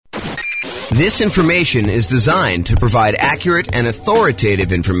This information is designed to provide accurate and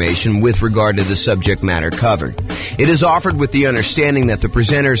authoritative information with regard to the subject matter covered. It is offered with the understanding that the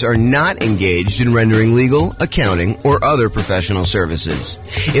presenters are not engaged in rendering legal, accounting, or other professional services.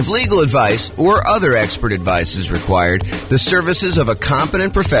 If legal advice or other expert advice is required, the services of a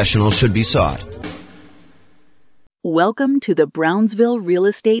competent professional should be sought. Welcome to the Brownsville Real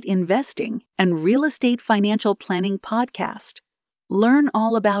Estate Investing and Real Estate Financial Planning Podcast. Learn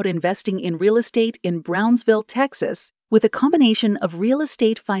all about investing in real estate in Brownsville, Texas, with a combination of real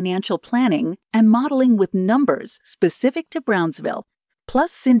estate financial planning and modeling with numbers specific to Brownsville,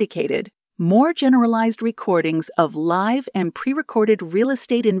 plus syndicated, more generalized recordings of live and pre-recorded real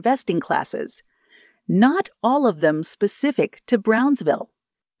estate investing classes, not all of them specific to Brownsville.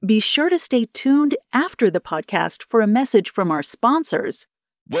 Be sure to stay tuned after the podcast for a message from our sponsors.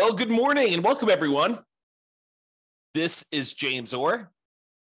 Well, good morning and welcome, everyone. This is James Orr,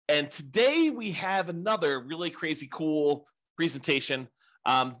 and today we have another really crazy cool presentation.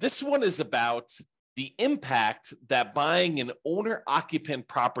 This one is about the impact that buying an owner-occupant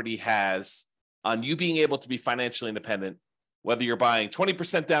property has on you being able to be financially independent, whether you're buying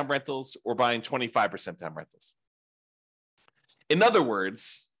 20% down rentals or buying 25% down rentals. In other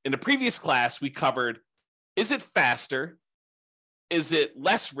words, in the previous class, we covered, is it faster? Is it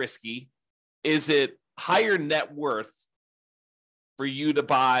less risky? Is it higher net worth for you to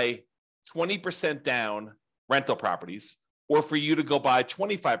buy 20% down rental properties or for you to go buy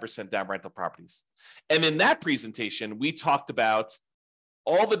 25% down rental properties? And in that presentation, we talked about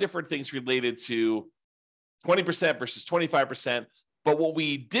all the different things related to 20% versus 25%. But what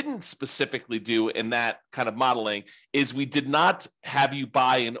we didn't specifically do in that kind of modeling is we did not have you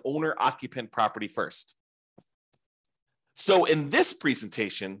buy an owner-occupant property first. So in this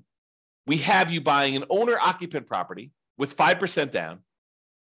presentation, we have you buying an owner-occupant property with 5% down.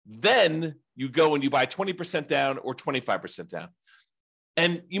 Then you go and you buy 20% down or 25% down.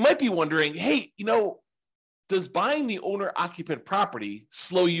 And you might be wondering, hey, does buying the owner-occupant property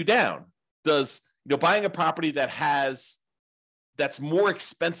slow you down? Does buying a property that's more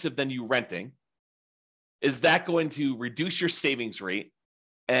expensive than you renting, is that going to reduce your savings rate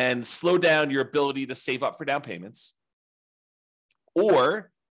and slow down your ability to save up for down payments?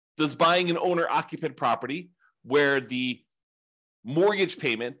 Or does buying an owner-occupant property where the mortgage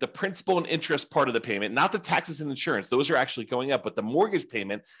payment, the principal and interest part of the payment, not the taxes and insurance, those are actually going up, but the mortgage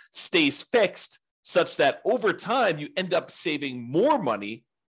payment stays fixed such that over time you end up saving more money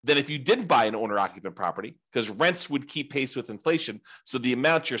than if you didn't buy an owner-occupant property, because rents would keep pace with inflation. So the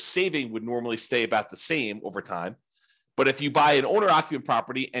amount you're saving would normally stay about the same over time. But if you buy an owner-occupant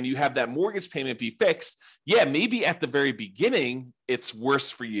property and you have that mortgage payment be fixed, yeah, maybe at the very beginning, it's worse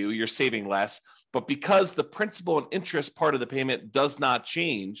for you. You're saving less. But because the principal and interest part of the payment does not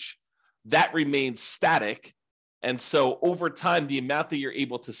change, that remains static. And so over time, the amount that you're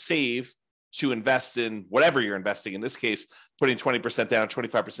able to save to invest in whatever you're investing, in this case, putting 20% down,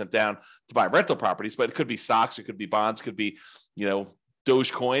 25% down to buy rental properties, but it could be stocks, it could be bonds, it could be,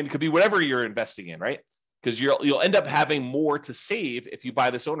 Dogecoin, it could be whatever you're investing in, right? Because you'll end up having more to save if you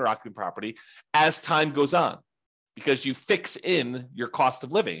buy this owner-occupant property as time goes on, because you fix in your cost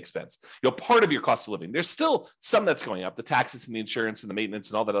of living expense, part of your cost of living. There's still some that's going up, the taxes and the insurance and the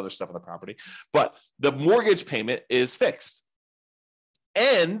maintenance and all that other stuff on the property, but the mortgage payment is fixed.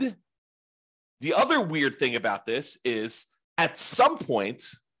 And the other weird thing about this is at some point,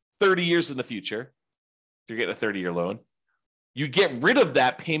 30 years in the future, if you're getting a 30-year loan, you get rid of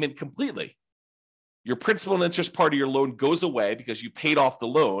that payment completely. Your principal and interest part of your loan goes away because you paid off the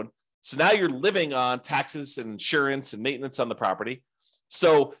loan. So now you're living on taxes and insurance and maintenance on the property.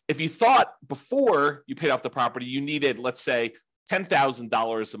 So if you thought before you paid off the property, you needed, let's say,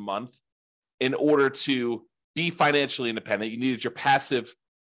 $10,000 a month in order to be financially independent, you needed your passive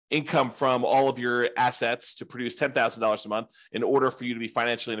income from all of your assets to produce $10,000 a month in order for you to be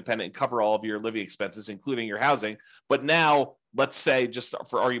financially independent and cover all of your living expenses, including your housing. But now, let's say, just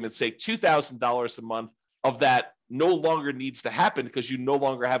for argument's sake, $2,000 a month of that no longer needs to happen because you no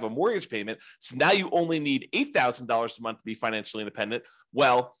longer have a mortgage payment. So now you only need $8,000 a month to be financially independent.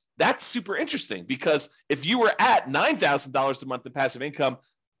 Well, that's super interesting, because if you were at $9,000 a month in passive income,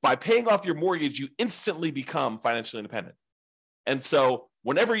 by paying off your mortgage, you instantly become financially independent. And so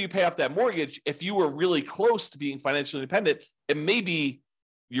whenever you pay off that mortgage, if you were really close to being financially independent, it may be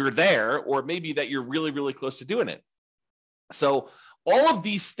you're there, or it may be that you're really, really close to doing it. So all of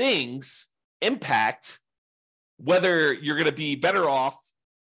these things impact whether you're going to be better off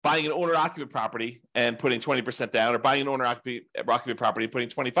buying an owner-occupant property and putting 20% down, or buying an owner-occupant property and putting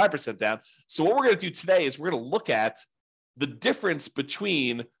 25% down. So what we're going to do today is we're going to look at the difference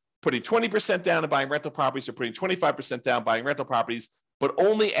between putting 20% down and buying rental properties or putting 25% down buying rental properties, but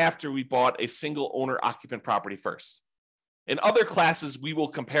only after we bought a single owner-occupant property first. In other classes, we will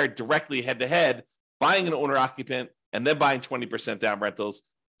compare directly head-to-head, buying an owner-occupant and then buying 20% down rentals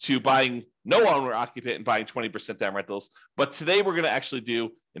to buying no owner-occupant and buying 20% down rentals. But today we're going to actually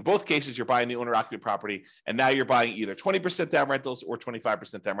do, in both cases, you're buying the owner-occupant property, and now you're buying either 20% down rentals or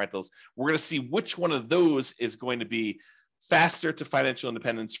 25% down rentals. We're going to see which one of those is going to be faster to financial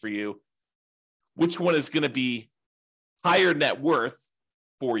independence for you, which one is going to be higher net worth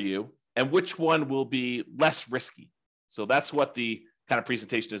for you, and which one will be less risky. So that's what the kind of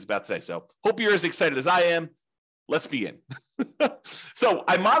presentation is about today. So hope you're as excited as I am. Let's begin. So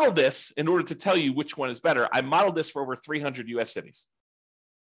I modeled this in order to tell you which one is better. I modeled this for over 300 US cities.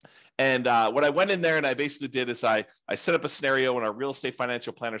 And what I went in there and I basically did is I set up a scenario in our real estate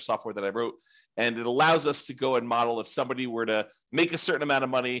financial planner software that I wrote, and it allows us to go and model if somebody were to make a certain amount of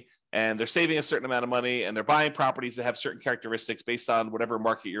money and they're saving a certain amount of money and they're buying properties that have certain characteristics based on whatever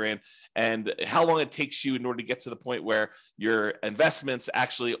market you're in, and how long it takes you in order to get to the point where your investments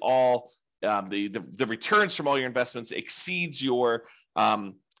actually all the returns from all your investments exceeds your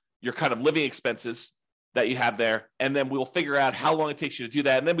kind of living expenses that you have there. And then we'll figure out how long it takes you to do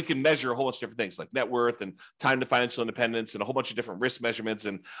that. And then we can measure a whole bunch of different things like net worth and time to financial independence and a whole bunch of different risk measurements.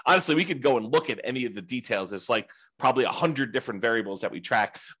 And honestly, we could go and look at any of the details. It's like probably 100 different variables that we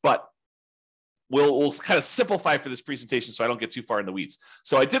track, but we'll kind of simplify for this presentation so I don't get too far in the weeds.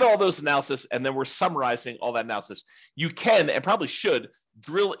 So I did all those analysis, and then we're summarizing all that analysis. You can and probably should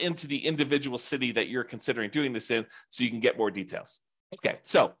drill into the individual city that you're considering doing this in so you can get more details. Okay,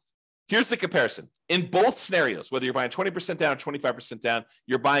 so here's the comparison. In both scenarios, whether you're buying 20% down or 25% down,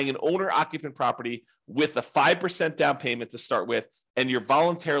 you're buying an owner-occupant property with a 5% down payment to start with, and you're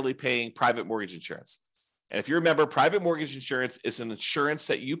voluntarily paying private mortgage insurance. And if you remember, private mortgage insurance is an insurance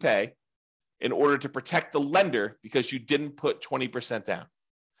that you pay in order to protect the lender because you didn't put 20% down.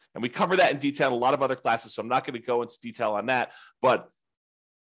 And we cover that in detail in a lot of other classes, so I'm not going to go into detail on that, but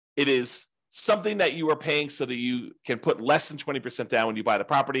it is something that you are paying so that you can put less than 20% down when you buy the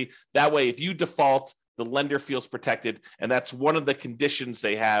property. That way, if you default, the lender feels protected, and that's one of the conditions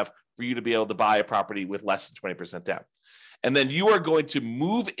they have for you to be able to buy a property with less than 20% down. And then you are going to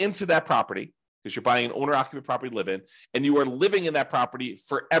move into that property because you're buying an owner-occupant property to live in, and you are living in that property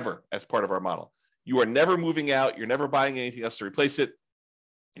forever as part of our model. You are never moving out. You're never buying anything else to replace it.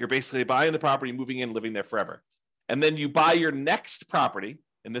 You're basically buying the property, moving in, living there forever. And then you buy your next property.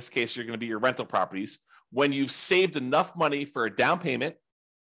 In this case, you're going to be your rental properties when you've saved enough money for a down payment,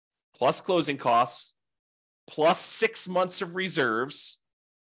 plus closing costs, plus 6 months of reserves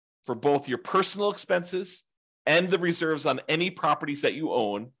for both your personal expenses and the reserves on any properties that you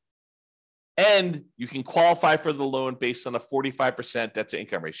own. And you can qualify for the loan based on a 45% debt to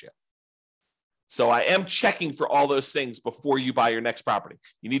income ratio. So I am checking for all those things before you buy your next property.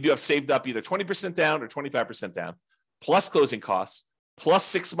 You need to have saved up either 20% down or 25% down, plus closing costs, plus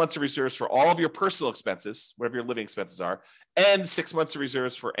 6 months of reserves for all of your personal expenses, whatever your living expenses are, and 6 months of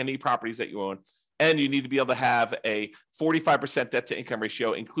reserves for any properties that you own. And you need to be able to have a 45% debt to income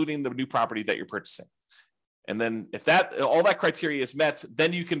ratio, including the new property that you're purchasing. And then if all that criteria is met,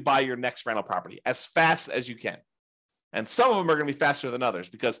 then you can buy your next rental property as fast as you can. And some of them are going to be faster than others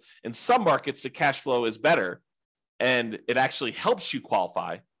because in some markets, the cash flow is better and it actually helps you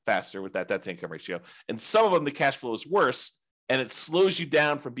qualify faster with that debt to income ratio. And some of them, the cash flow is worse and it slows you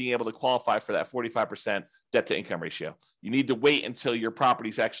down from being able to qualify for that 45% debt to income ratio. You need to wait until your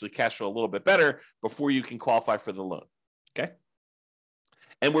properties actually cash flow a little bit better before you can qualify for the loan. Okay.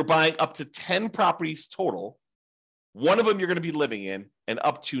 And we're buying up to 10 properties total. One of them you're going to be living in, and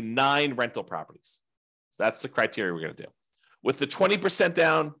up to 9 rental properties. So that's the criteria we're going to do. With the 20%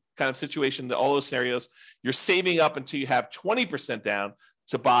 down kind of situation, all those scenarios, you're saving up until you have 20% down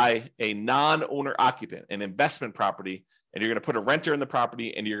to buy a non-owner occupant, an investment property, and you're going to put a renter in the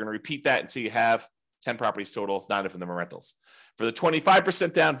property, and you're going to repeat that until you have 10 properties total, 9 of them are rentals. For the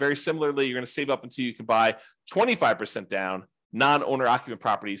 25% down, very similarly, you're going to save up until you can buy 25% down non-owner occupant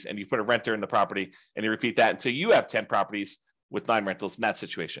properties, and you put a renter in the property, and you repeat that until you have 10 properties with 9 rentals in that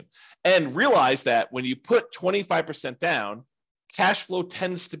situation. And realize that when you put 25% down, cash flow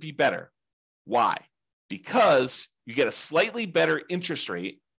tends to be better. Why? Because you get a slightly better interest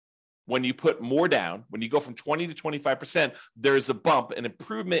rate when you put more down. When you go from 20 to 25%, there's a bump, an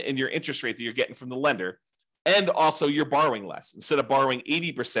improvement in your interest rate that you're getting from the lender. And also you're borrowing less. Instead of borrowing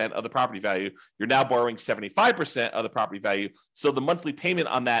 80% of the property value, you're now borrowing 75% of the property value. So the monthly payment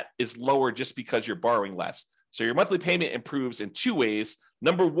on that is lower just because you're borrowing less. So your monthly payment improves in 2 ways.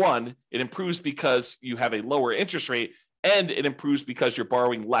 Number one, it improves because you have a lower interest rate and it improves because you're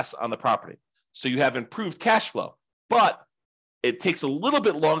borrowing less on the property. So you have improved cash flow, but it takes a little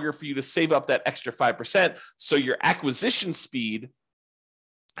bit longer for you to save up that extra 5%. So your acquisition speed,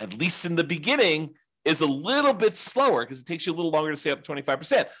 at least in the beginning, is a little bit slower because it takes you a little longer to save up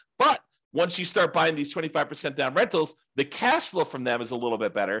 25%. But once you start buying these 25% down rentals, the cash flow from them is a little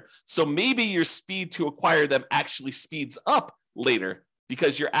bit better. So maybe your speed to acquire them actually speeds up later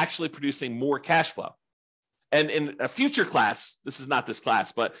because you're actually producing more cash flow. And in a future class, this is not this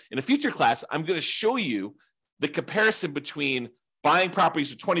class, but in a future class, I'm going to show you the comparison between buying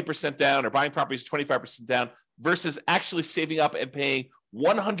properties with 20% down or buying properties with 25% down versus actually saving up and paying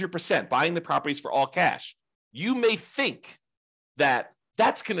 100%, buying the properties for all cash. You may think that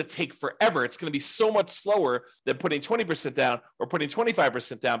that's going to take forever. It's going to be so much slower than putting 20% down or putting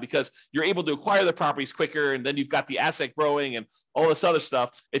 25% down because you're able to acquire the properties quicker and then you've got the asset growing and all this other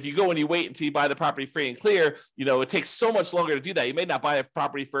stuff. If you go and you wait until you buy the property free and clear, it takes so much longer to do that. You may not buy a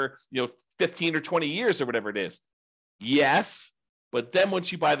property for 15 or 20 years or whatever it is. Yes, but then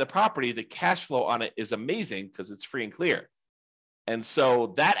once you buy the property, the cash flow on it is amazing because it's free and clear. And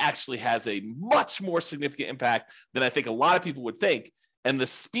so that actually has a much more significant impact than I think a lot of people would think. And the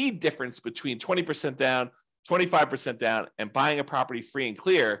speed difference between 20% down, 25% down, and buying a property free and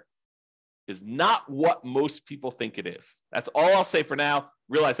clear is not what most people think it is. That's all I'll say for now.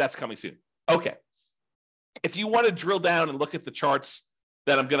 Realize that's coming soon. Okay. If you want to drill down and look at the charts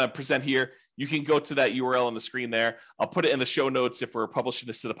that I'm going to present here, you can go to that URL on the screen there. I'll put it in the show notes if we're publishing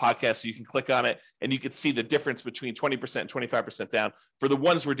this to the podcast, so you can click on it and you can see the difference between 20% and 25% down for the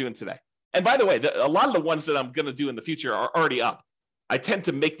ones we're doing today. And by the way, a lot of the ones that I'm going to do in the future are already up. I tend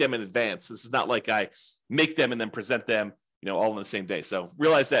to make them in advance. This is not like I make them and then present them, all in the same day. So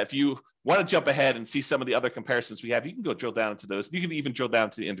realize that if you want to jump ahead and see some of the other comparisons we have, you can go drill down into those. You can even drill down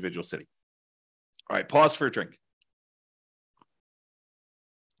to the individual city. All right, pause for a drink.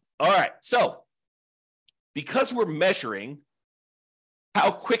 All right, so because we're measuring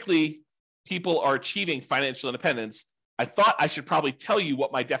how quickly people are achieving financial independence, I thought I should probably tell you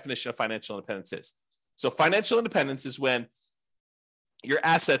what my definition of financial independence is. So financial independence is when your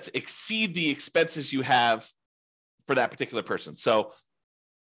assets exceed the expenses you have for that particular person. So,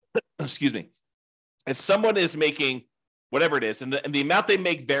 excuse me, if someone is making whatever it is, and the amount they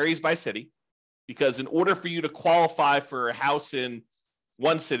make varies by city, because in order for you to qualify for a house in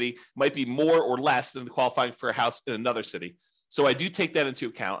one city might be more or less than qualifying for a house in another city. So I do take that into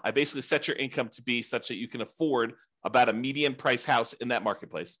account. I basically set your income to be such that you can afford about a median price house in that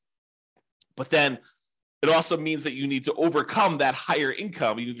marketplace. But then it also means that you need to overcome that higher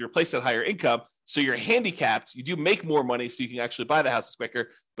income. You need to replace that higher income. So you're handicapped. You do make more money so you can actually buy the houses quicker,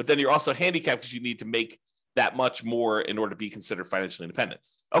 but then you're also handicapped because you need to make that much more in order to be considered financially independent.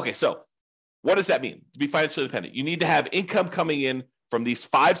 Okay, so what does that mean to be financially independent? You need to have income coming in from these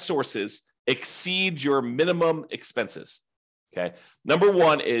 5 sources exceed your minimum expenses. Okay. Number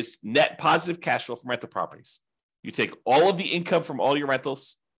 1 is net positive cash flow from rental properties. You take all of the income from all your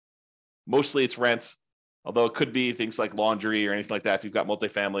rentals. Mostly it's rent, although it could be things like laundry or anything like that. If you've got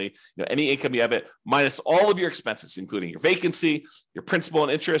multifamily, any income you have it, minus all of your expenses, including your vacancy, your principal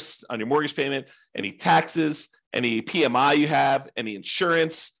and interest on your mortgage payment, any taxes, any PMI you have, any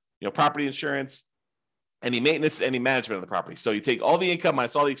insurance, property insurance, any maintenance, any management of the property. So you take all the income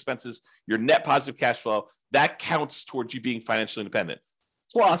minus all the expenses, your net positive cash flow, that counts towards you being financially independent.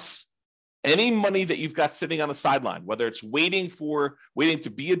 Plus, any money that you've got sitting on the sideline, whether it's waiting to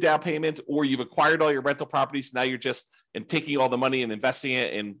be a down payment, or you've acquired all your rental properties, now you're just taking all the money and investing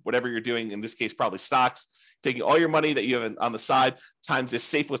it in whatever you're doing, in this case, probably stocks, taking all your money that you have on the side times this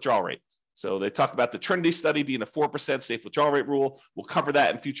safe withdrawal rate. So they talk about the Trinity study being a 4% safe withdrawal rate rule. We'll cover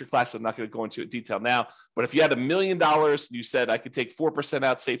that in future classes. I'm not going to go into it in detail now. But if you had $1 million, you said I could take 4%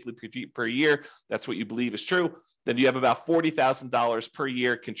 out safely per year, that's what you believe is true, then you have about $40,000 per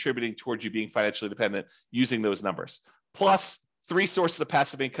year contributing towards you being financially independent using those numbers. Plus 3 sources of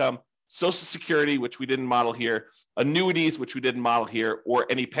passive income: Social Security, which we didn't model here, annuities, which we didn't model here, or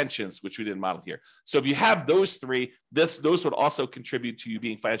any pensions, which we didn't model here. So if you have those 3, those would also contribute to you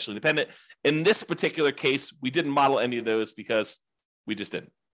being financially independent. In this particular case, we didn't model any of those because we just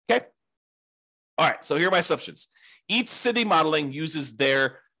didn't. Okay. All right. So here are my assumptions. Each city modeling uses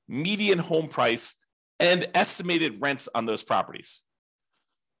their median home price and estimated rents on those properties.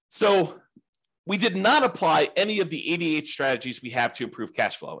 So we did not apply any of the 88 strategies we have to improve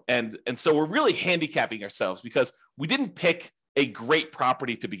cash flow. And so we're really handicapping ourselves because we didn't pick a great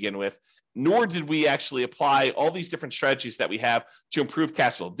property to begin with, nor did we actually apply all these different strategies that we have to improve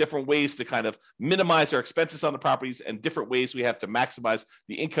cash flow, different ways to kind of minimize our expenses on the properties and different ways we have to maximize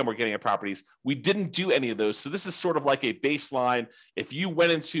the income we're getting on properties. We didn't do any of those. So this is sort of like a baseline. If you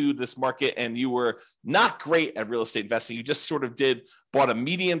went into this market and you were not great at real estate investing, you just sort of bought a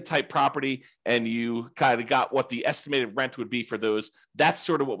median type property and you kind of got what the estimated rent would be for those. That's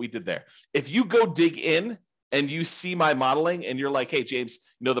sort of what we did there. If you go dig in and you see my modeling and you're like, hey, James,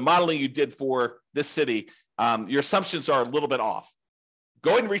 the modeling you did for this city, your assumptions are a little bit off.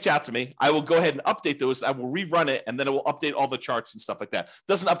 Go ahead and reach out to me. I will go ahead and update those. I will rerun it, and then it will update all the charts and stuff like that.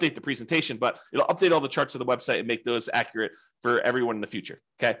 Doesn't update the presentation, but it'll update all the charts of the website and make those accurate for everyone in the future,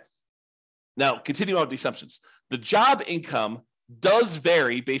 okay? Now, continuing on with the assumptions. The job income does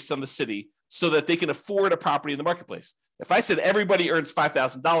vary based on the city so that they can afford a property in the marketplace. If I said everybody earns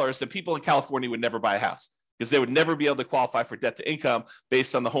 $5,000, then people in California would never buy a house, because they would never be able to qualify for debt to income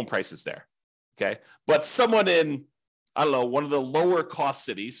based on the home prices there, okay? But someone in, I don't know, one of the lower cost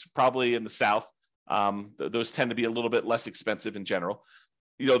cities, probably in the South, those tend to be a little bit less expensive in general.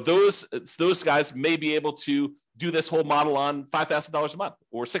 Those guys may be able to do this whole model on $5,000 a month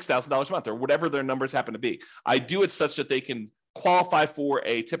or $6,000 a month or whatever their numbers happen to be. I do it such that they can qualify for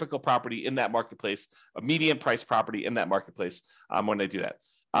a typical property in that marketplace, a median price property in that marketplace when they do that.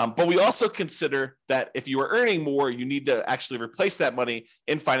 But we also consider that if you are earning more, you need to actually replace that money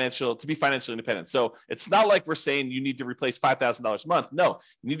to be financially independent. So it's not like we're saying you need to replace $5,000 a month. No,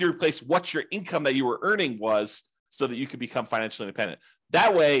 you need to replace what your income that you were earning was so that you can become financially independent.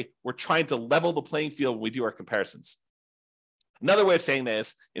 That way, we're trying to level the playing field when we do our comparisons. Another way of saying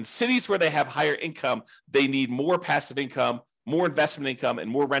this, in cities where they have higher income, they need more passive income, more investment income,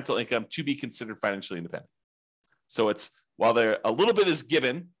 and more rental income to be considered financially independent. So while a little bit is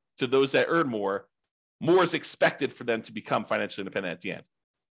given to those that earn more is expected for them to become financially independent at the end.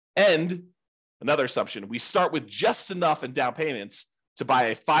 And another assumption, we start with just enough in down payments to buy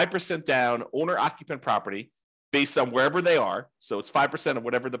a 5% down owner-occupant property based on wherever they are. So it's 5% of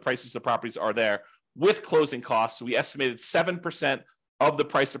whatever the prices of properties are there with closing costs. So we estimated 7% of the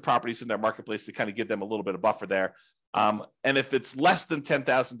price of properties in their marketplace to kind of give them a little bit of buffer there. And if it's less than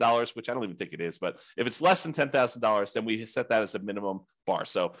 $10,000, which I don't even think it is, but if it's less than $10,000, then we set that as a minimum bar.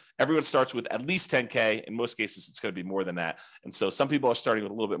 So everyone starts with at least 10K. In most cases, it's going to be more than that. And so some people are starting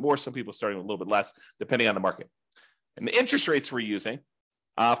with a little bit more, some people are starting with a little bit less, depending on the market. And the interest rates we're using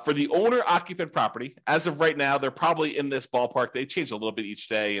for the owner-occupant property, as of right now, they're probably in this ballpark. They change a little bit each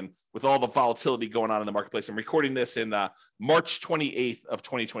day, and with all the volatility going on in the marketplace, I'm recording this in March 28th of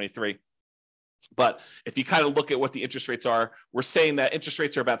 2023. But if you kind of look at what the interest rates are, we're saying that interest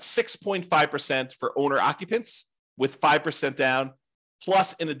rates are about 6.5% for owner occupants with 5% down.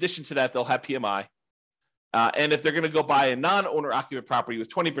 Plus, in addition to that, they'll have PMI. And if they're going to go buy a non-owner occupant property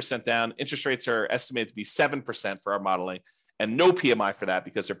with 20% down, interest rates are estimated to be 7% for our modeling and no PMI for that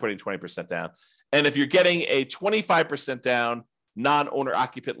because they're putting 20% down. And if you're getting a 25% down non-owner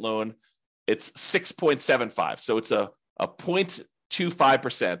occupant loan, it's 6.75. So it's a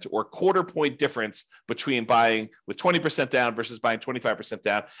 0.25% or quarter point difference between buying with 20% down versus buying 25%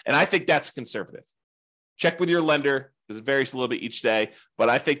 down. And I think that's conservative. Check with your lender because it varies a little bit each day, but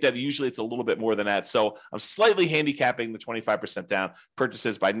I think that usually it's a little bit more than that. So I'm slightly handicapping the 25% down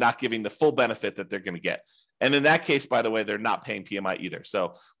purchases by not giving the full benefit that they're going to get. And in that case, by the way, they're not paying PMI either.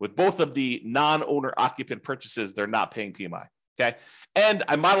 So with both of the non-owner occupant purchases, they're not paying PMI. Okay. And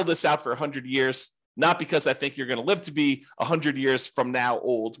I modeled this out for 100 years. Not because I think you're going to live to be 100 years from now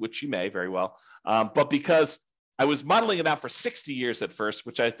old, which you may very well, but because I was modeling it out for 60 years at first,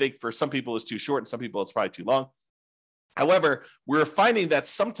 which I think for some people is too short and some people it's probably too long. However, we're finding that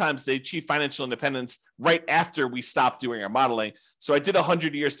sometimes they achieve financial independence right after we stop doing our modeling. So I did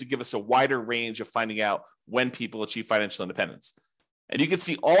 100 years to give us a wider range of finding out when people achieve financial independence. And you can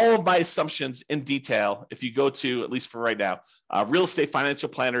see all of my assumptions in detail if you go to, at least for right now,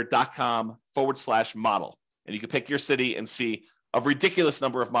 realestatefinancialplanner.com/model. And you can pick your city and see a ridiculous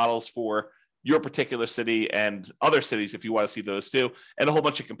number of models for your particular city and other cities if you want to see those too, and a whole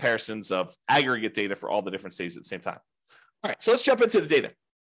bunch of comparisons of aggregate data for all the different cities at the same time. All right, so let's jump into the data. Let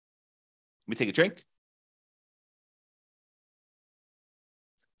me take a drink.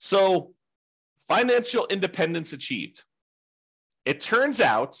 So financial independence achieved. It turns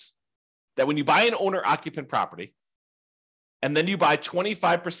out that when you buy an owner-occupant property and then you buy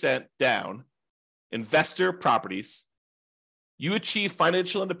 25% down investor properties, you achieve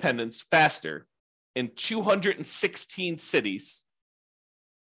financial independence faster in 216 cities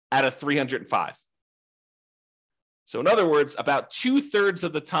out of 305. So in other words, about 2/3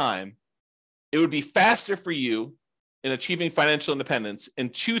 of the time, it would be faster for you in achieving financial independence in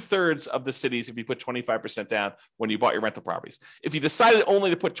 2/3 of the cities if you put 25% down when you bought your rental properties. If you decided only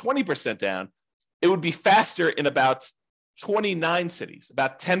to put 20% down, it would be faster in about 29 cities,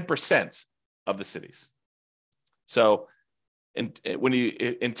 about 10% of the cities. So in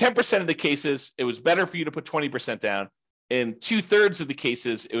 10% of the cases, it was better for you to put 20% down. In 2/3 of the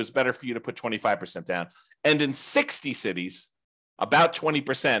cases, it was better for you to put 25% down. And in 60 cities, about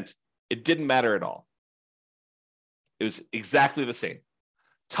 20%, it didn't matter at all. It was exactly the same.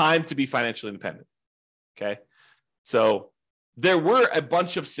 Time to be financially independent. Okay. So there were a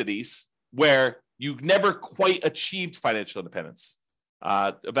bunch of cities where you never quite achieved financial independence,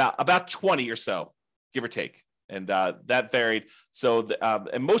 about 20 or so, give or take. And that varied. So,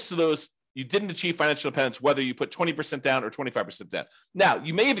 and most of those, you didn't achieve financial independence, whether you put 20% down or 25% down. Now,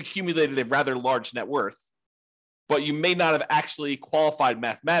 you may have accumulated a rather large net worth, but you may not have actually qualified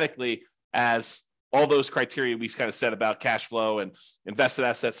mathematically as all those criteria we kind of said about cash flow and invested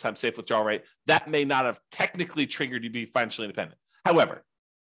assets times safe withdrawal rate. That may not have technically triggered you to be financially independent. However,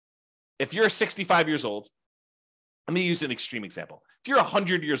 if you're 65 years old, let me use an extreme example. If you're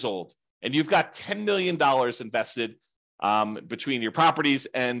 100 years old and you've got $10 million invested between your properties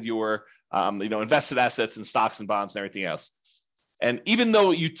and your invested assets and stocks and bonds and everything else. And even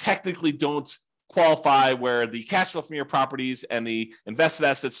though you technically don't qualify where the cash flow from your properties and the invested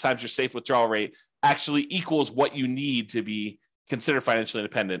assets times your safe withdrawal rate actually equals what you need to be considered financially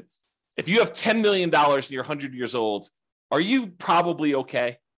independent. If you have $10 million and you're 100 years old, are you probably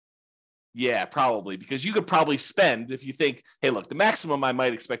okay? Yeah, probably, because you could probably spend, if you think, hey, look, the maximum I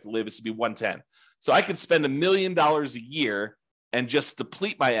might expect to live is to be 110. So I could spend $1 million a year and just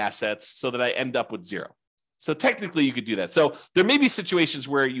deplete my assets so that I end up with zero. So technically you could do that. So there may be situations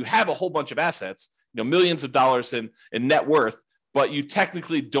where you have a whole bunch of assets, millions of dollars in net worth, but you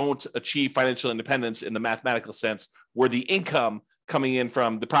technically don't achieve financial independence in the mathematical sense, where the income coming in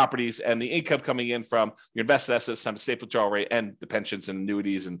from the properties and the income coming in from your invested assets times safe withdrawal rate and the pensions and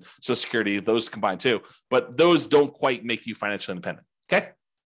annuities and Social Security, those combined too. But those don't quite make you financially independent. Okay.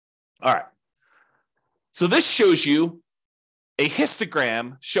 All right. So this shows you a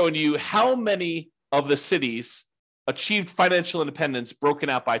histogram showing you how many of the cities achieved financial independence broken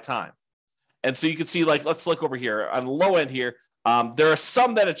out by time. And so you can see, like, let's look over here on the low end here. There are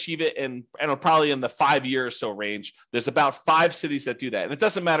some that achieve it in, and probably in the 5 year or so range. There's about 5 cities that do that. And it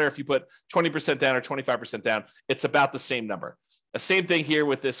doesn't matter if you put 20% down or 25% down, it's about the same number. The same thing here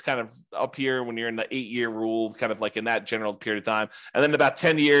with this kind of up here when you're in the 8-year rule, kind of like in that general period of time. And then about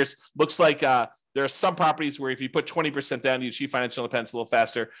 10 years, looks like there are some properties where if you put 20% down, you achieve financial independence a little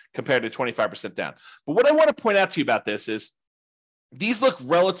faster compared to 25% down. But what I want to point out to you about this is these look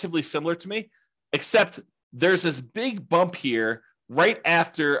relatively similar to me, except there's this big bump here right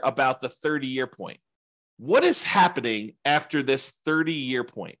after about the 30-year point. What is happening after this 30-year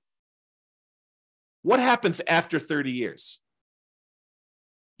point? What happens after 30 years?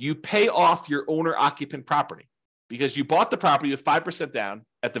 You pay off your owner-occupant property because you bought the property with 5% down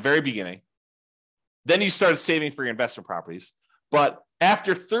at the very beginning. Then you started saving for your investment properties. But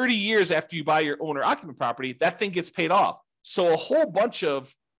after 30 years after you buy your owner-occupant property, that thing gets paid off. So a whole bunch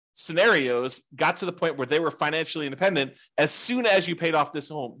of scenarios got to the point where they were financially independent as soon as you paid off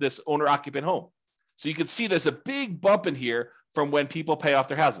this owner-occupant home. So you can see there's a big bump in here from when people pay off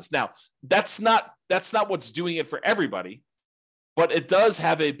their houses. Now, that's not what's doing it for everybody, but it does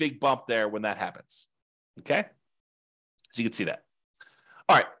have a big bump there when that happens. Okay? So you can see that.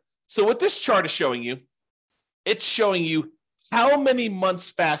 All right. So what this chart is showing you, it's showing you how many months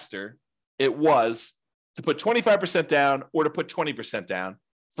faster it was to put 25% down or to put 20% down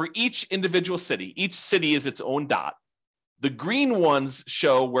for each individual city. Each city is its own dot. The green ones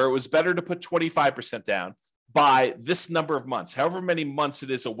show where it was better to put 25% down by this number of months, however many months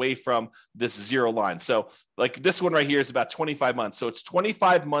it is away from this zero line. So like this one right here is about 25 months. So it's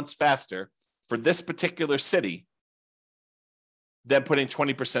 25 months faster for this particular city than putting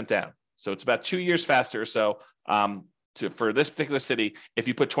 20% down. So it's about 2 years faster or so for this particular city if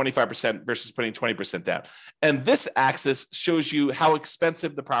you put 25% versus putting 20% down. And this axis shows you how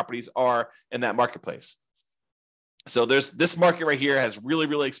expensive the properties are in that marketplace. So there's this market right here has really,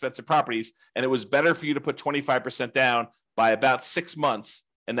 really expensive properties, and it was better for you to put 25% down by about 6 months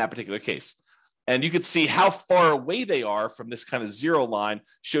in that particular case. And you can see how far away they are from this kind of zero line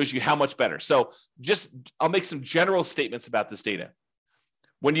shows you how much better. So I'll make some general statements about this data.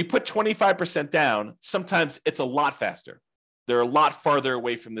 When you put 25% down, sometimes it's a lot faster. They're a lot farther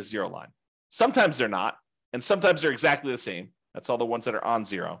away from the zero line. Sometimes they're not, and sometimes they're exactly the same. That's all the ones that are on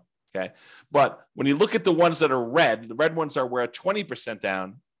zero. Okay. But when you look at the ones that are red, the red ones are where 20%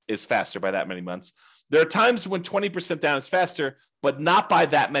 down is faster by that many months. There are times when 20% down is faster, but not by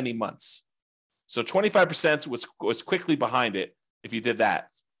that many months. So 25% was quickly behind it if you did that.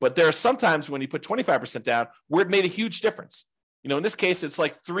 But there are some times when you put 25% down where it made a huge difference. In this case, it's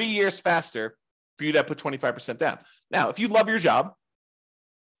like 3 years faster for you to put 25% down. Now, if you love your job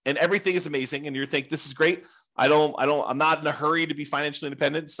and everything is amazing and you think this is great, I'm not in a hurry to be financially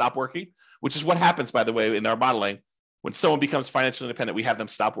independent, stop working, which is what happens, by the way, in our modeling. When someone becomes financially independent, we have them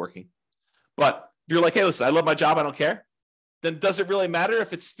stop working. But if you're like, hey, listen, I love my job, I don't care, then does it really matter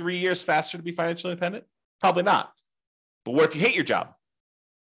if it's 3 years faster to be financially independent? Probably not. But what if you hate your job?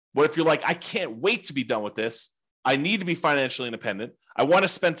 What if you're like, I can't wait to be done with this. I need to be financially independent. I want to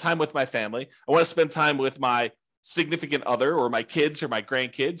spend time with my family. I want to spend time with my significant other or my kids or my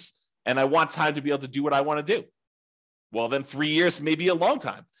grandkids. And I want time to be able to do what I want to do. Well, then 3 years may be a long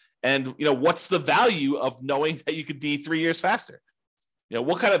time. And, what's the value of knowing that you could be 3 years faster?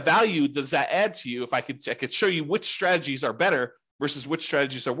 What kind of value does that add to you if I could show you which strategies are better versus which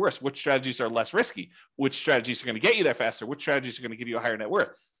strategies are worse, which strategies are less risky, which strategies are going to get you there faster, which strategies are going to give you a higher net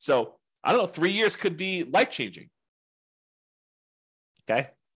worth. So I don't know, 3 years could be life-changing. Okay.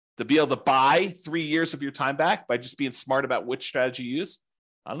 To be able to buy 3 years of your time back by just being smart about which strategy you use,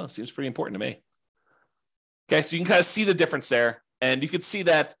 I don't know, seems pretty important to me. Okay. So you can kind of see the difference there. And you can see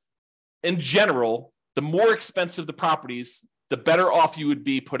that in general, the more expensive the properties, the better off you would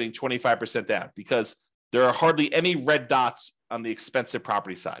be putting 25% down because there are hardly any red dots on the expensive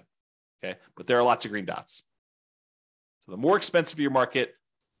property side. Okay. But there are lots of green dots. So the more expensive your market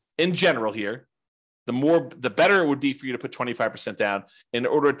in general here, the better it would be for you to put 25% down in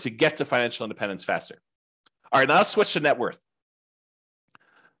order to get to financial independence faster. All right, now let's switch to net worth.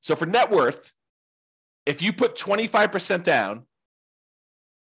 So for net worth, if you put 25% down,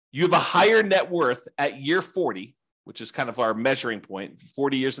 you have a higher net worth at year 40, which is kind of our measuring point,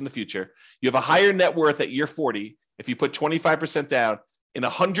 40 years in the future. You have a higher net worth at year 40 if you put 25% down in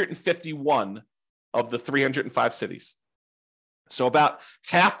 151 of the 305 cities. So about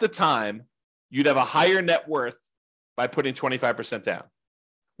half the time, you'd have a higher net worth by putting 25% down,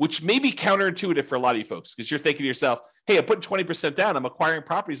 which may be counterintuitive for a lot of you folks because you're thinking to yourself, hey, I'm putting 20% down. I'm acquiring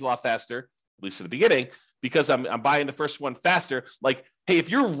properties a lot faster, at least at the beginning, because I'm buying the first one faster. Like, hey, if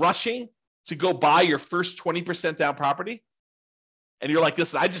you're rushing to go buy your first 20% down property and you're like,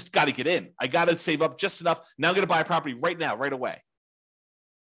 listen, I just got to get in. I got to save up just enough. Now I'm going to buy a property right now, right away.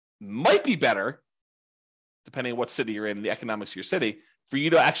 Might be better, depending on what city you're in, the economics of your city, for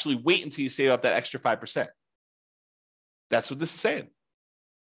you to actually wait until you save up that extra 5%. That's what this is saying.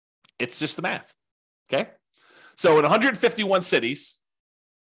 It's just the math. Okay. So in 151 cities,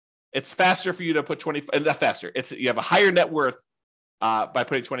 it's faster for you to put 20, not faster. You have a higher net worth by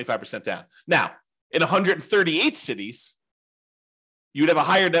putting 25% down. Now, in 138 cities, you would have a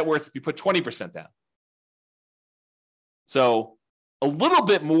higher net worth if you put 20% down. So a little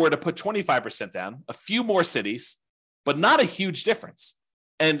bit more to put 25% down, a few more cities, but not a huge difference.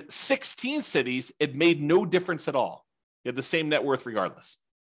 And 16 cities, it made no difference at all. You have the same net worth regardless.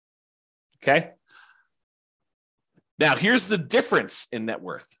 Okay. Now, here's the difference in net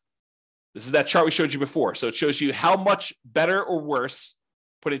worth. This is that chart we showed you before. So it shows you how much better or worse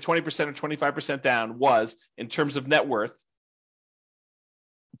putting 20% or 25% down was in terms of net worth,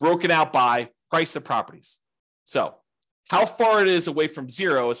 broken out by price of properties. So how far it is away from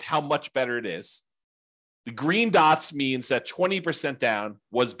zero is how much better it is. The green dots means that 20% down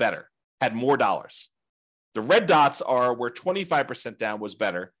was better, had more dollars. The red dots are where 25% down was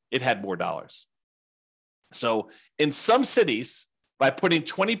better, it had more dollars. So in some cities, by putting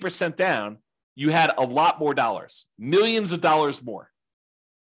 20% down, you had a lot more dollars, millions of dollars more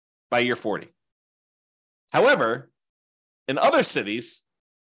by year 40. However, in other cities,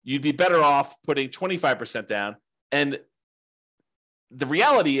 you'd be better off putting 25% down. And the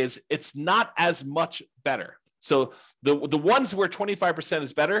reality is it's not as much better. So the ones where 25%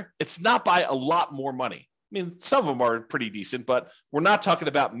 is better, it's not by a lot more money. I mean, some of them are pretty decent, but we're not talking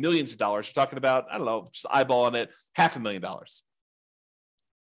about millions of dollars. We're talking about, I don't know, just eyeballing it, $500,000.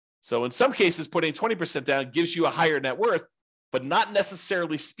 So in some cases, putting 20% down gives you a higher net worth, but not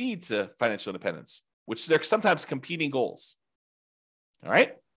necessarily speed to financial independence, which they're sometimes competing goals. All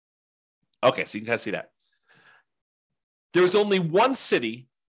right. Okay. So you can kind of see that. There was only one city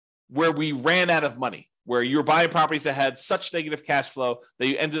where we ran out of money, where you were buying properties that had such negative cash flow that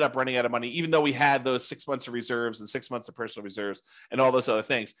you ended up running out of money, even though we had those 6 months of reserves and 6 months of personal reserves and all those other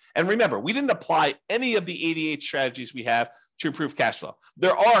things. And remember, we didn't apply any of the 88 strategies we have to improve cash flow.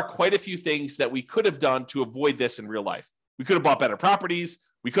 There are quite a few things that we could have done to avoid this in real life. We could have bought better properties.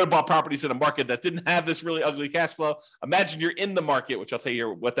 We could have bought properties in a market that didn't have this really ugly cash flow. Imagine you're in the market, which I'll tell you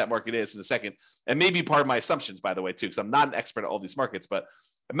what that market is in a second. And maybe part of my assumptions, by the way, too, because I'm not an expert at all these markets, but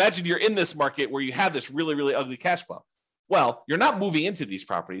imagine you're in this market where you have this really, really ugly cash flow. Well, you're not moving into these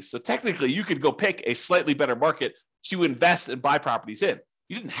properties. So technically you could go pick a slightly better market to invest and buy properties in.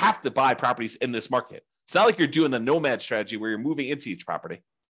 You didn't have to buy properties in this market. It's not like you're doing the nomad strategy where you're moving into each property,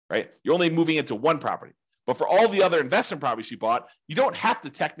 right? You're only moving into one property. But for all the other investment properties you bought, you don't have to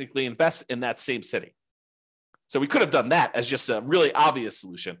technically invest in that same city. So we could have done that as just a really obvious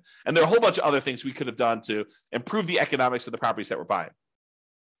solution. And there are a whole bunch of other things we could have done to improve the economics of the properties that we're buying.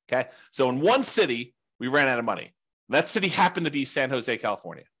 Okay. So in one city, we ran out of money. That city happened to be San Jose,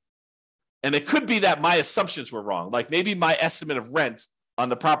 California. And it could be that my assumptions were wrong. Like maybe my estimate of rent on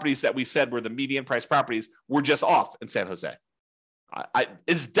the properties that we said were the median price properties were just off in San Jose.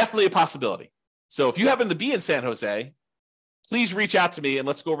 It's definitely a possibility. So if you happen to be in San Jose, please reach out to me and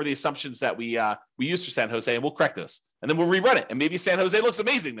let's go over the assumptions that we used for San Jose and we'll correct those. And then we'll rerun it. And maybe San Jose looks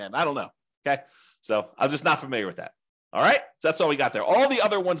amazing then. I don't know. Okay. So I'm just not familiar with that. All right. So that's all we got there. All the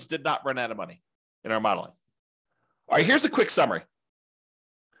other ones did not run out of money in our modeling. All right, here's a quick summary.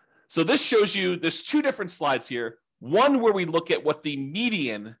 So this shows you, there's two different slides here. One where we look at what the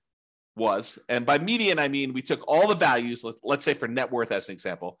median was. And by median, I mean, we took all the values, let's say for net worth as an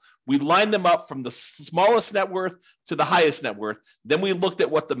example. We lined them up from the smallest net worth to the highest net worth. Then we looked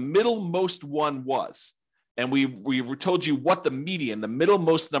at what the middlemost one was. And we told you what the median, the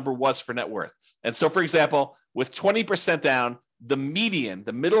middlemost number was for net worth. And so, for example, with 20% down, the median,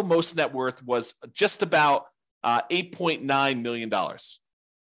 the middlemost net worth was just about $8.9 million.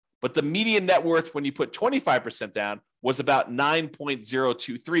 But the median net worth when you put 25% down was about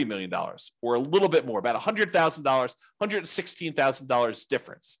 $9.023 million, or a little bit more, about $100,000, $116,000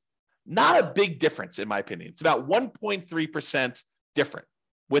 difference. Not a big difference, in my opinion. It's about 1.3% different,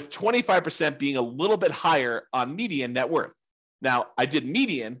 with 25% being a little bit higher on median net worth. Now, I did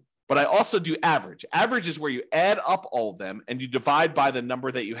median, but I also do average. Average is where you add up all of them and you divide by the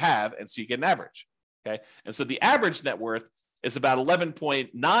number that you have, and so you get an average. Okay, and so the average net worth is about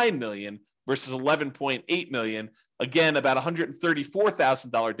 11.9 million versus 11.8 million. Again, about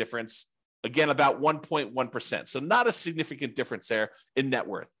 $134,000 difference. Again, about 1.1%. So not a significant difference there in net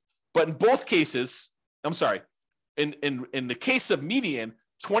worth. But in both cases, I'm sorry, in the case of median,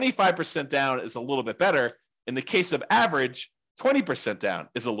 25% down is a little bit better. In the case of average, 20% down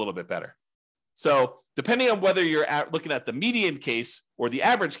is a little bit better. So depending on whether you're looking at the median case or the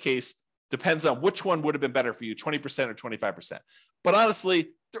average case, depends on which one would have been better for you, 20% or 25%. But honestly,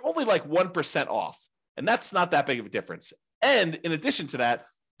 they're only like 1% off. And that's not that big of a difference. And in addition to that,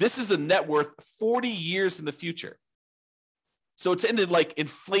 this is a net worth 40 years in the future. So it's in like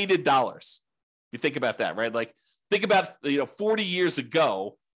inflated dollars. You think about that, right? Like think about 40 years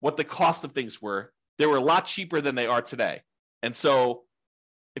ago, what the cost of things were. They were a lot cheaper than they are today. And so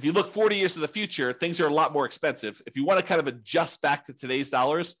if you look 40 years in the future, things are a lot more expensive. If you want to kind of adjust back to today's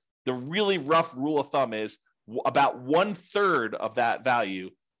dollars, the really rough rule of thumb is about 1/3 of that value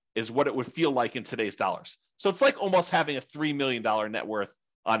is what it would feel like in today's dollars. So it's like almost having a $3 million net worth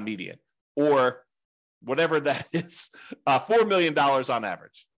on median, or whatever that is, $4 million on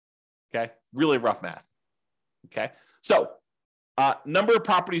average. Okay, really rough math. Okay, so number of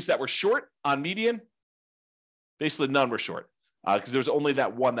properties that were short on median, basically none were short because there was only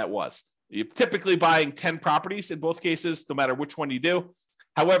that one that was. You're typically buying 10 properties in both cases, no matter which one you do.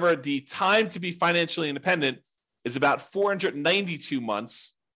 However, the time to be financially independent is about 492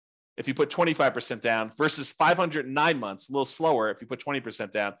 months if you put 25% down versus 509 months, a little slower if you put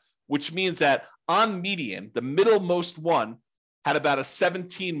 20% down, which means that on median, the middlemost one had about a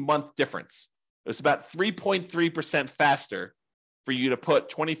 17-month difference. It was about 3.3% faster for you to put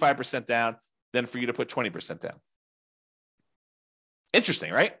 25% down than for you to put 20% down.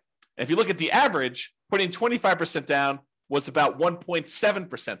 Interesting, right? And if you look at the average, putting 25% down was about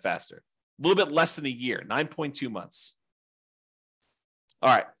 1.7% faster, a little bit less than a year, 9.2 months.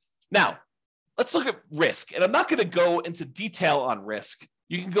 All right, now let's look at risk. And I'm not going to go into detail on risk.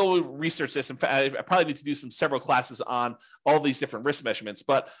 You can go research this. In fact, I probably need to do several classes on all these different risk measurements.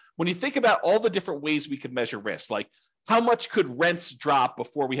 But when you think about all the different ways we could measure risk, like how much could rents drop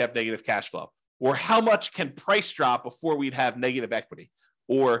before we have negative cash flow? Or how much can price drop before we'd have negative equity?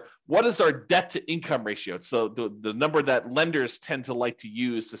 Or what is our debt to income ratio? So the number that lenders tend to like to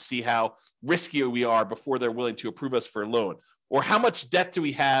use to see how risky we are before they're willing to approve us for a loan. Or how much debt do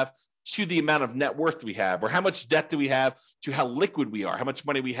we have to the amount of net worth we have, or how much debt do we have to how liquid we are, how much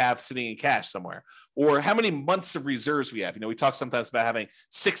money we have sitting in cash somewhere, or how many months of reserves we have. We talk sometimes about having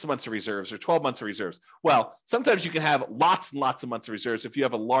 6 months of reserves or 12 months of reserves. Well, sometimes you can have lots and lots of months of reserves if you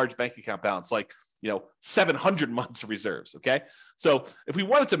have a large bank account balance, like 700 months of reserves. Okay, so if we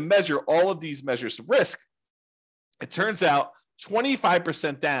wanted to measure all of these measures of risk, it turns out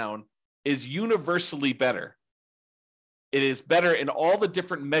 25% down is universally better. It is better in all the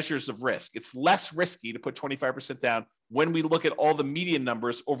different measures of risk. It's less risky to put 25% down when we look at all the median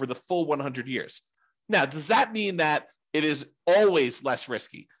numbers over the full 100 years. Now, does that mean that it is always less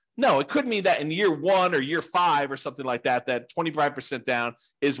risky? No, it could mean that in year 1 or year 5 or something like that, that 25% down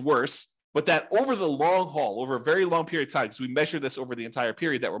is worse, but that over the long haul, over a very long period of time, because we measure this over the entire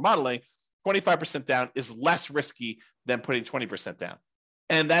period that we're modeling, 25% down is less risky than putting 20% down.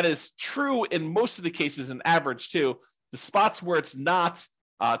 And that is true in most of the cases in average too. The spots where it's not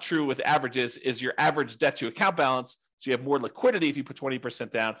true with averages is your average debt to account balance. So you have more liquidity if you put 20%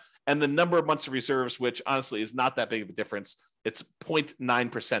 down, and the number of months of reserves, which honestly is not that big of a difference. It's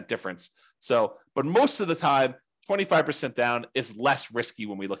 0.9% difference. So, but most of the time, 25% down is less risky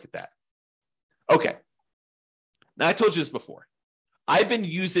when we look at that. Okay. Now I told you this before. I've been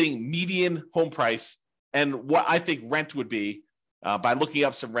using median home price and what I think rent would be by looking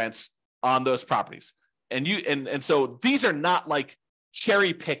up some rents on those properties. And so these are not like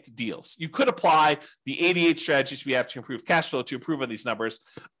cherry-picked deals. You could apply the 88 strategies we have to improve cash flow to improve on these numbers.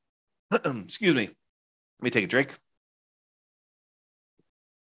 Excuse me. Let me take a drink.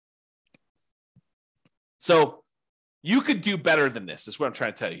 So you could do better than this, is what I'm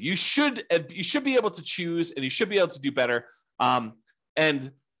trying to tell you. You should be able to choose, and you should be able to do better.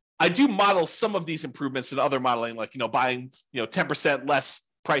 And I do model some of these improvements in other modeling, like buying 10% less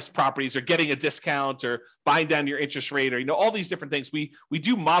price properties, or getting a discount, or buying down your interest rate, or all these different things. We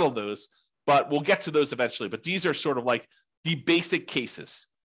do model those, but we'll get to those eventually. But these are sort of like the basic cases.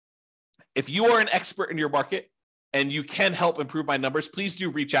 If you are an expert in your market and you can help improve my numbers, please do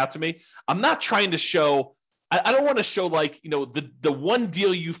reach out to me. I'm not trying to show, I don't want to show the one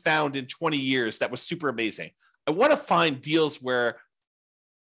deal you found in 20 years that was super amazing. I want to find deals where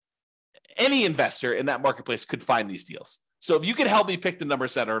any investor in that marketplace could find these deals. So if you could help me pick the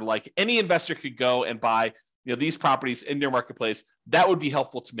numbers that are like any investor could go and buy these properties in your marketplace, that would be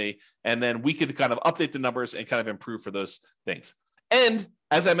helpful to me. And then we could kind of update the numbers and kind of improve for those things. And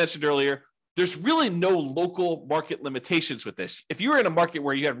as I mentioned earlier, there's really no local market limitations with this. If you're in a market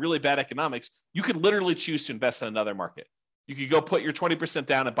where you have really bad economics, you could literally choose to invest in another market. You could go put your 20%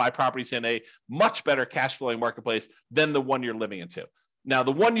 down and buy properties in a much better cash flowing marketplace than the one you're living into. Now,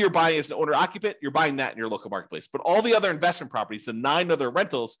 the one you're buying is an owner-occupant, you're buying that in your local marketplace. But all the other investment properties, the 9 other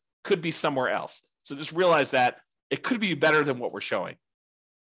rentals, could be somewhere else. So just realize that it could be better than what we're showing.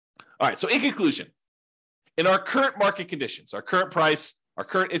 All right, so in conclusion, in our current market conditions, our current price, our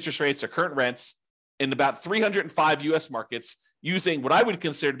current interest rates, our current rents, in about 305 U.S. markets, using what I would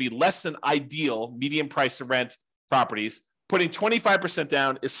consider to be less than ideal median price to rent properties, putting 25%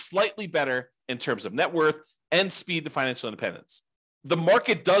 down is slightly better in terms of net worth and speed to financial independence. The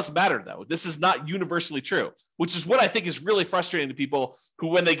market does matter, though. This is not universally true, which is what I think is really frustrating to people who,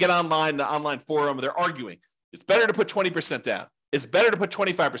 when they get online, the online forum, they're arguing. It's better to put 20% down. It's better to put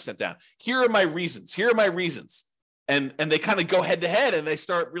 25% down. Here are my reasons. Here are my reasons. And they kind of go head to head and they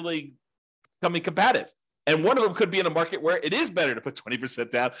start really becoming combative. And one of them could be in a market where it is better to put 20%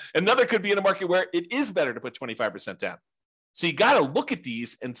 down. Another could be in a market where it is better to put 25% down. So you got to look at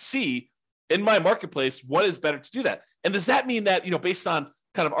these and see, in my marketplace, what is better to do that? And does that mean that, based on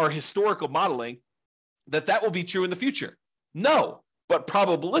kind of our historical modeling, that will be true in the future? No, but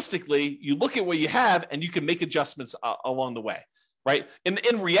probabilistically, you look at what you have and you can make adjustments along the way, right?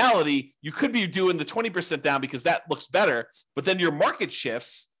 In reality, you could be doing the 20% down because that looks better, but then your market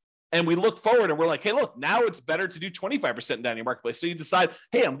shifts and we look forward and we're like, hey, look, now it's better to do 25% down your marketplace. So you decide,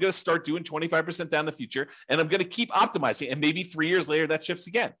 hey, I'm going to start doing 25% down in the future and I'm going to keep optimizing. And maybe 3 years later, that shifts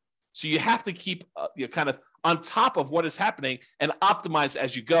again. So you have to keep kind of on top of what is happening and optimize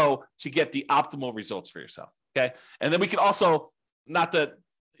as you go to get the optimal results for yourself. Okay. And then we can also, not that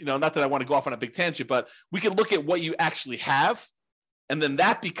I want to go off on a big tangent, but we can look at what you actually have. And then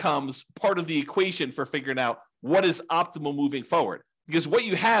that becomes part of the equation for figuring out what is optimal moving forward, because what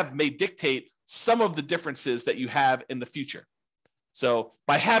you have may dictate some of the differences that you have in the future. So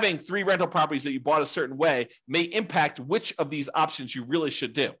by having 3 rental properties that you bought a certain way may impact which of these options you really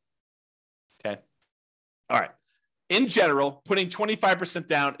should do. Okay. All right. In general, putting 25%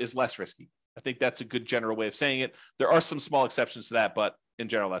 down is less risky. I think that's a good general way of saying it. There are some small exceptions to that, but in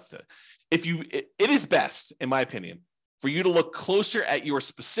general, that's it. It is best, in my opinion, for you to look closer at your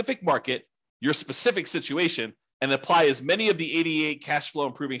specific market, your specific situation, and apply as many of the 88 cash flow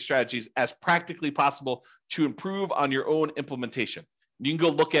improving strategies as practically possible to improve on your own implementation. You can go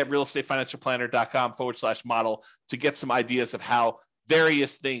look at realestatefinancialplanner.com/model to get some ideas of how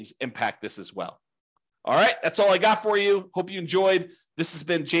various things impact this as well. All right, that's all I got for you. Hope you enjoyed. This has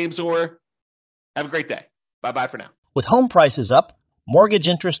been James Orr. Have a great day. Bye-bye for now. With home prices up, mortgage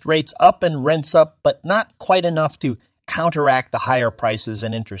interest rates up, and rents up, but not quite enough to counteract the higher prices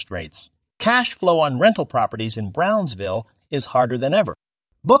and interest rates, cash flow on rental properties in Brownsville is harder than ever.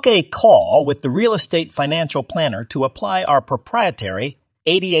 Book a call with the Real Estate Financial Planner to apply our proprietary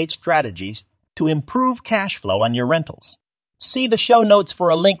 88 strategies to improve cash flow on your rentals. See the show notes for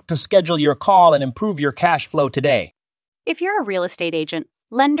a link to schedule your call and improve your cash flow today. If you're a real estate agent,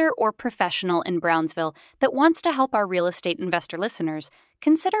 lender, or professional in Brownsville that wants to help our real estate investor listeners,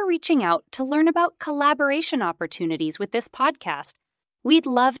 consider reaching out to learn about collaboration opportunities with this podcast. We'd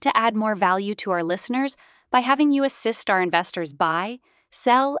love to add more value to our listeners by having you assist our investors buy,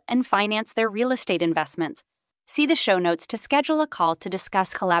 sell, and finance their real estate investments. See the show notes to schedule a call to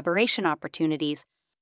discuss collaboration opportunities